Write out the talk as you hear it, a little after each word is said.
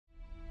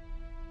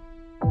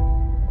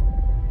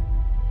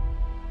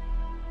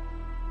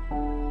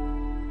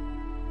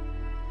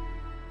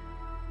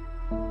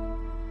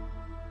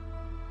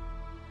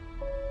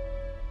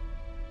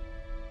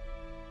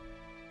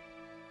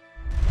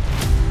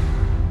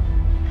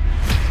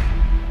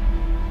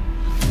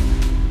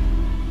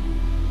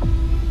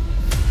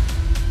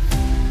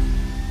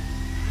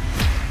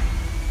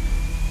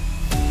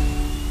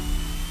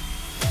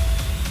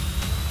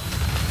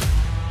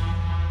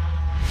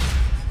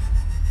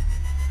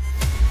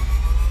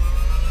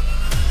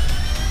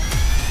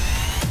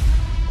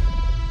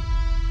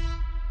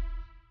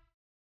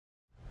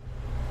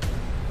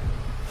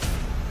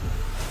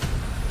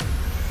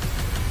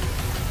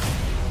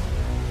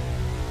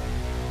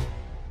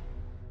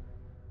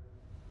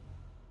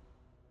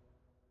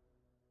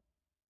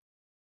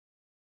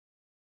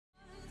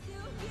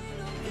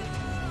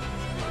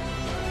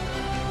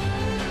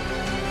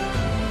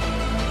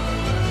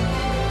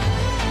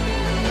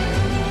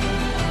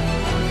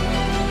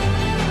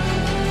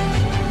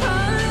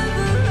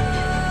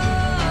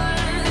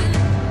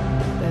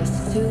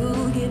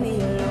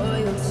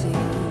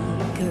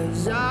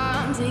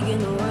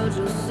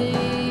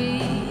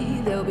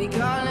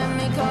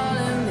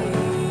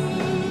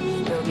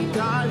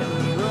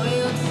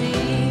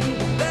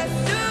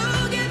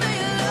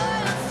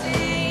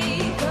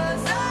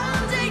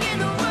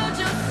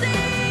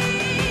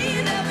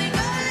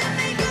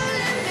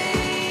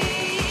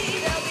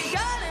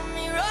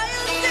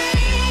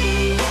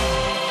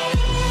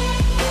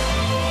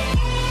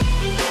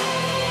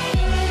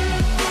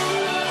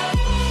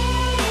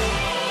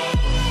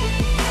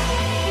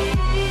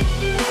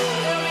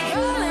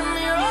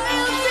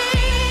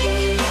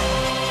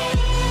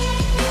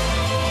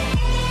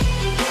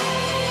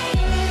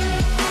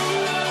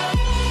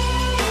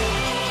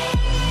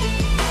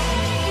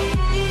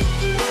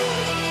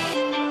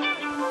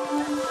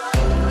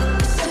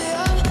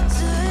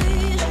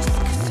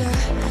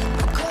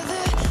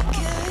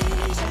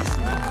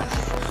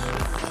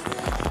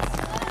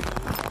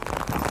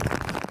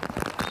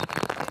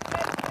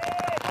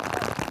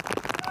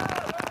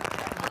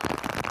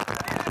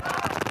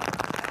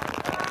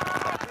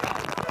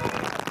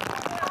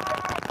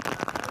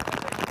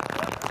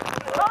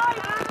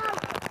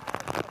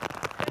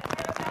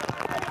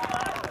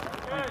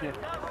you.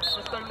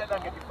 Just don't let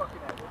that get your fucking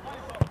head.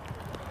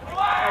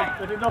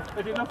 Hey, there's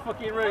enough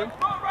fucking room.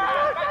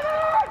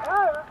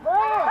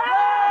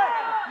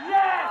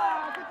 Yes!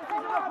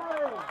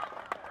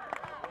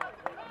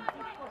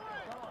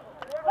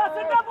 That's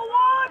another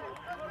one!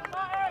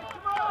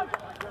 Come on!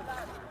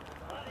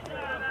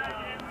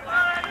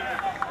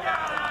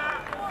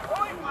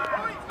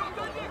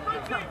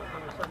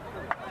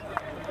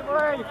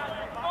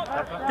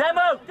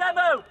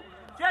 Demo!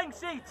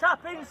 Jenksy,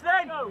 tap ins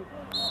then!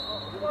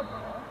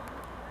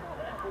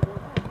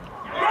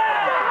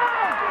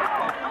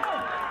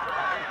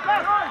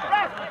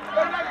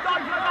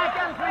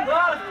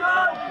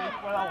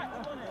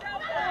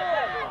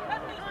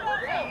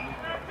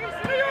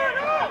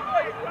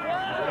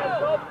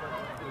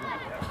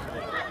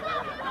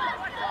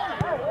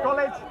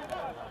 College!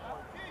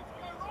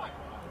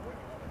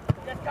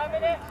 Just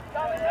coming in!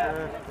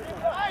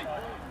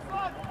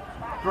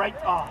 Great!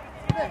 Oh.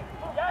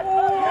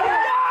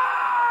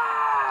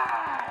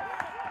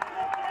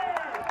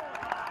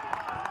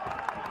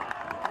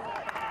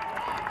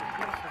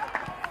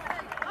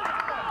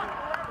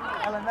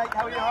 Hello mate,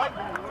 how are you? Alright?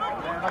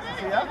 Yeah, nice to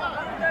see you.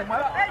 You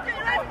well?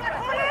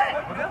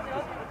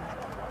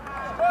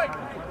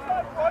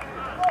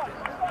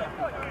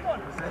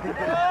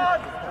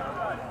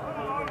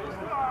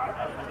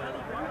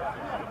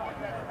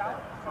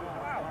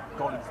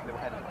 Got his little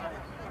head.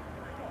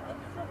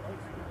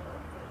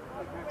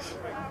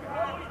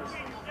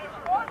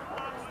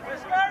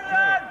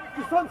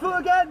 Just front foot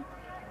again!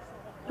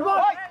 Come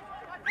on!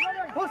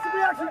 What's the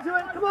reaction to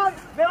it? Come on!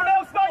 Little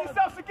nail, start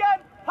yourselves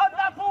again! Hunt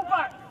that ball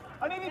back!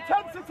 I need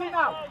intensity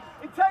now!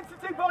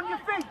 Intensity, but on your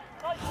feet!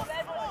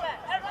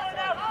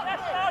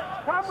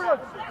 Cameron!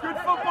 Good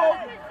football!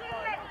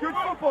 Good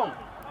football!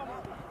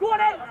 Go on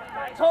in!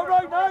 Top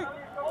right now!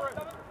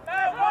 No,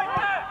 right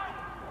there!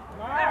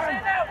 That's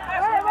it now!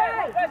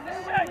 That's the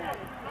shake!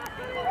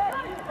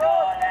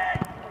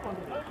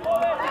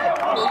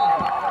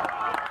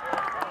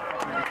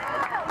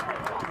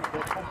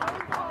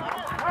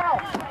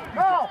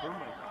 Now,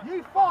 you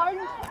find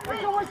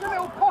there's always a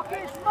little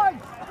pocket of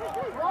space,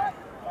 right?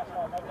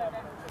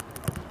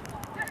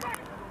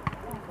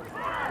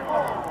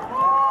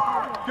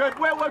 Good,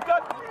 well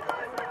done.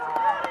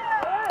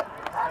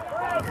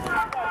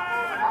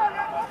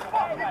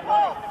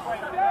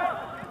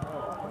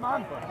 Come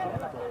on.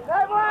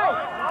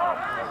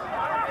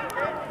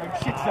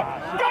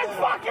 Don't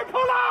fucking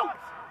pull out!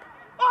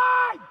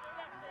 Aye!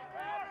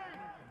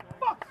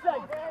 Fuck's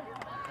sake!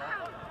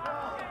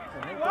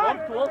 Come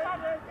on.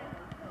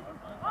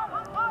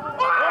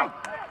 Aye!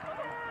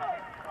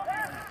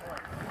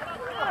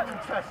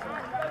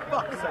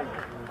 Fuck's sake!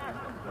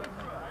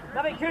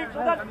 Nothing cute,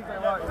 well done.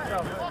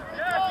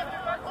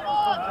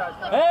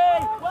 Hey!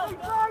 Well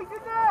played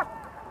in there!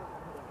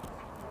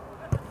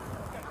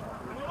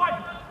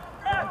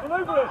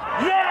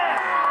 Yeah!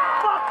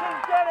 Fucking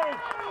get it!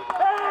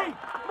 Hey!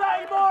 May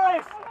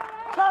Morris!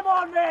 Come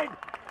on then!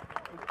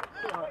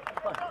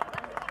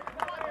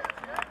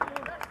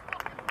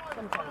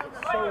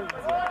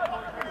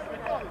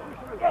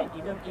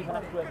 You don't even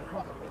have to wear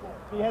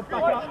the your head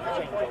back up.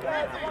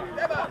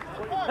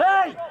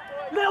 Hey!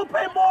 Little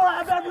bit more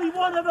out of every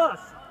one of us!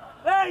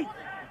 Hey!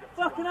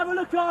 Fucking have a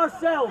look at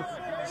ourselves!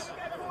 Hey!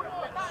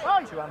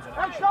 Hey,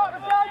 shot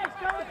again! Let's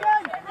go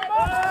again!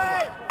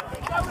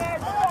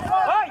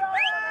 Hey!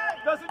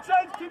 Doesn't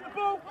change, keep the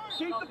ball!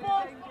 Keep the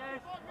ball!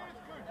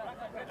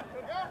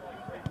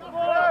 Come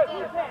on!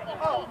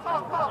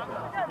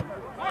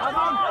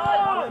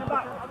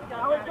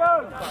 How it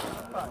goes!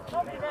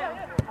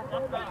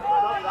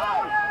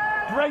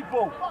 Great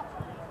ball!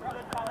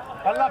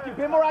 Unlucky, a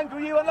bit more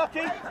angry, you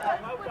unlucky!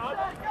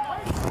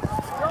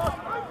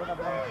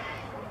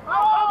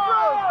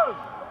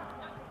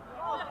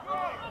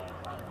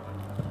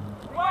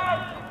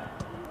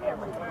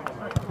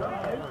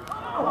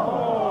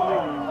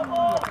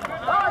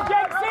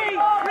 Jenksy!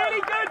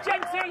 Really good,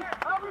 Jenksy!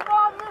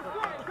 Everyone, lift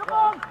it! Come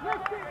on,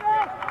 lift it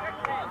there!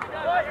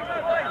 Get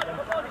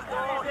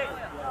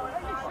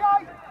your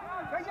shape!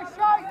 Get your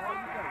shape!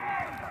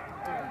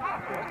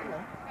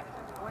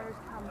 Where's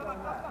Campbell?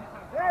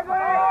 There,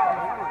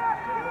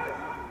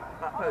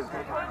 that pose.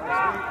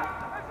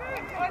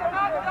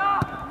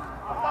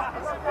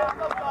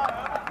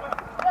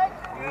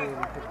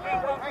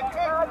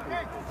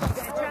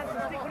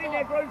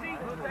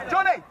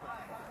 Johnny!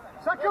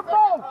 Second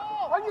ball!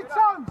 On your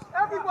toes!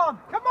 Everyone!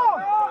 Come on!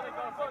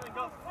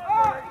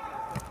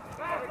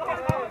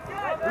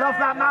 Love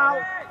that, Mal!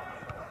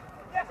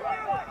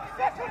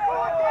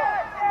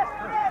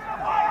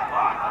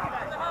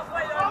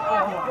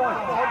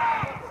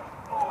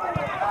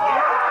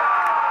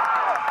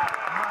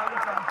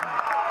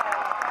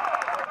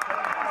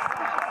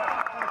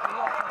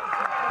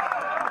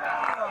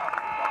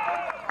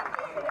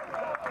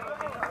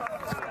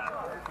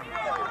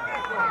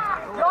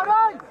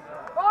 Johnny!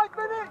 5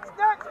 minutes!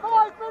 Next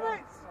 5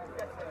 minutes!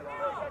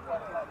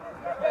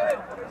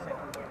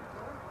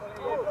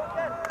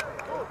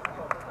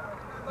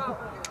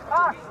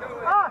 Ash!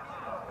 Ash!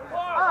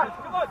 Ash!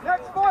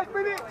 Next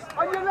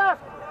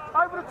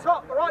Over the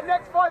top. All right,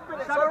 next 5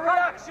 minutes. Have a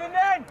reaction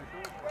then.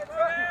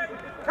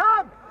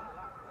 Come.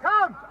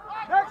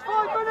 Next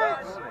 5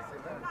 minutes.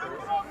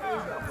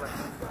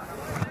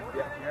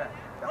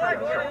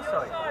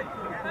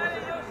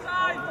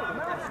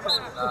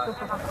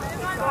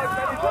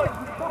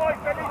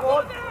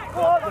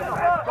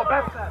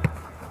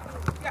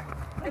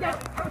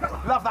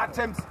 Love that,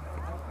 Tim.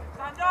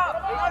 Stand up.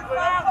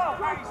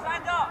 Harry,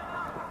 stand up.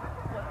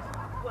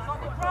 It's on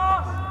the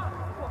cross.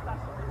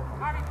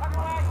 Harry, come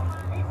away.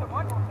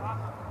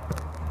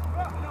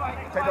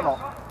 Take the lot.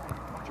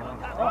 John.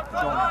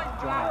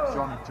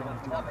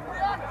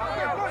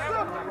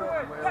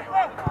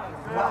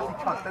 Nasty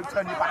cunt, don't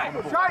turn your back on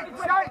the ball. Shake,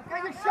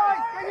 get your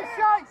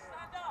shake.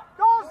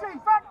 Dorsey,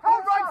 back Oh,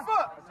 right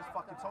foot! I just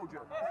fucking told you.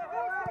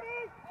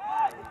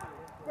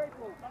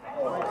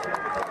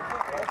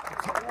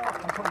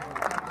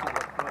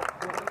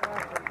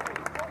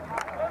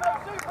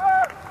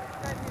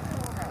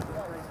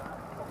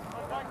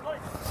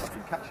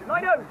 Catch it.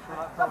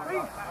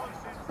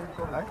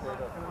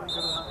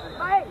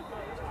 Hey!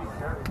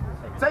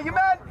 Take your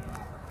man!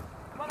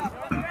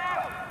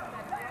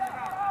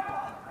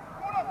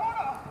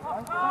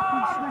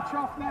 Switch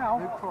off now.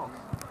 No cross.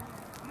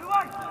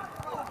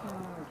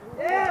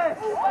 Yes!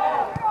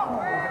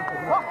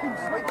 Fucking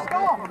switched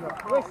off!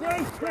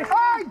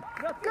 Hey!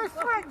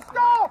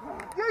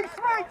 You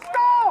switched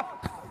off!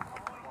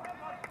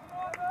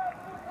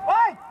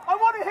 Hey! I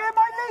want to hear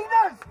my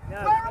leaders!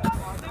 Where are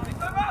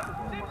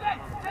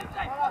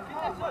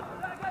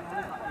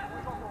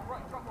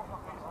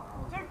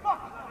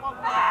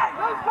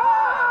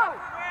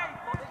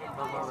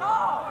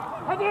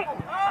Head it!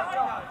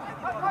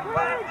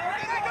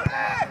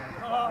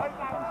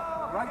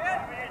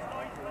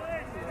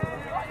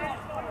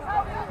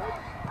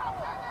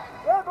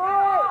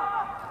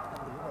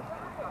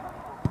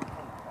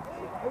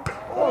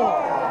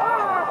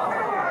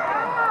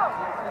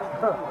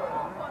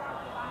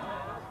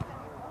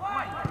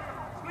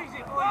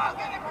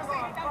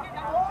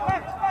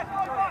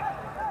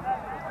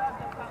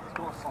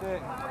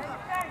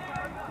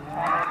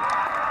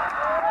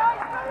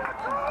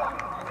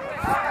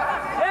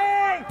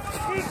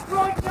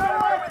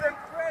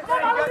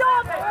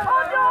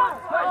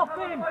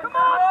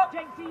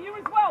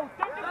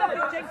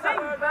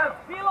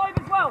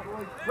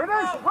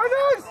 Winners!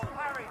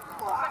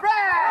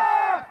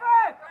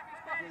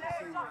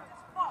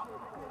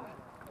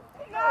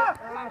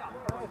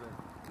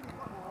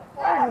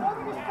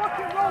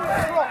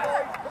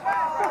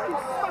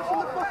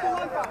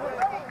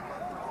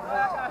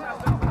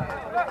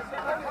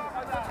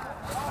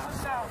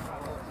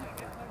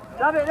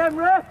 Damn it then,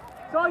 ref!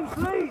 Time,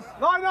 please!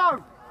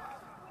 Lino!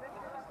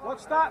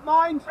 What's that,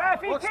 mind?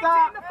 Ref, what's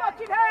that? In the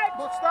fucking head!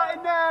 What's that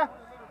in there?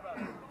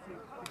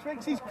 He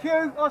thinks he's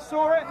cute, I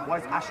saw it. Why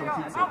is Ashton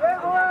keeps it?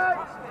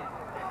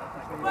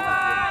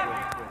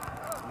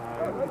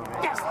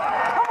 Yes!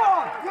 Come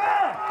on!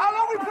 Yeah! How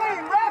long are we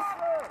playing, ref?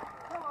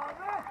 Come on,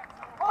 ref!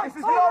 Oh, this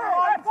is long,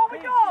 ref! What we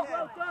got?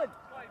 Well done!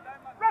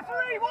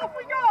 Referee, what have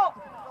we got?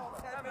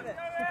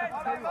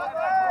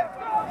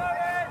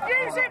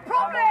 Use it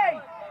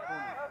properly!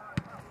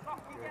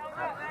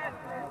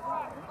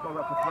 Got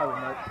up for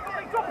throwing, mate.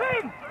 Drop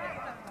in!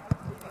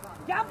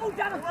 Gamble,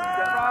 Jonathan!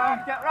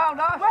 Get round,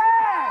 huh?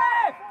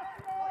 Where?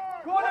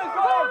 Corner!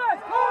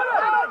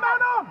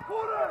 Man on!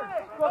 Corner!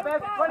 Go on,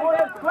 Bev. 20,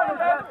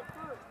 Bev.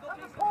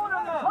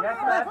 Yes,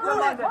 Bev. Don't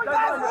mind it.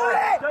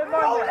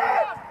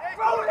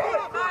 Roll it!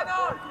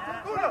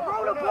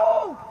 Roll the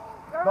ball!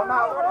 Not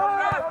now.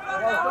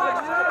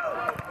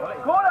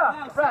 Corner!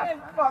 Brad,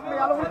 fuck me,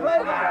 how long are we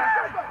playing?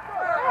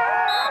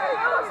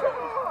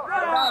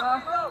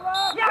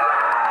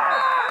 Yeah!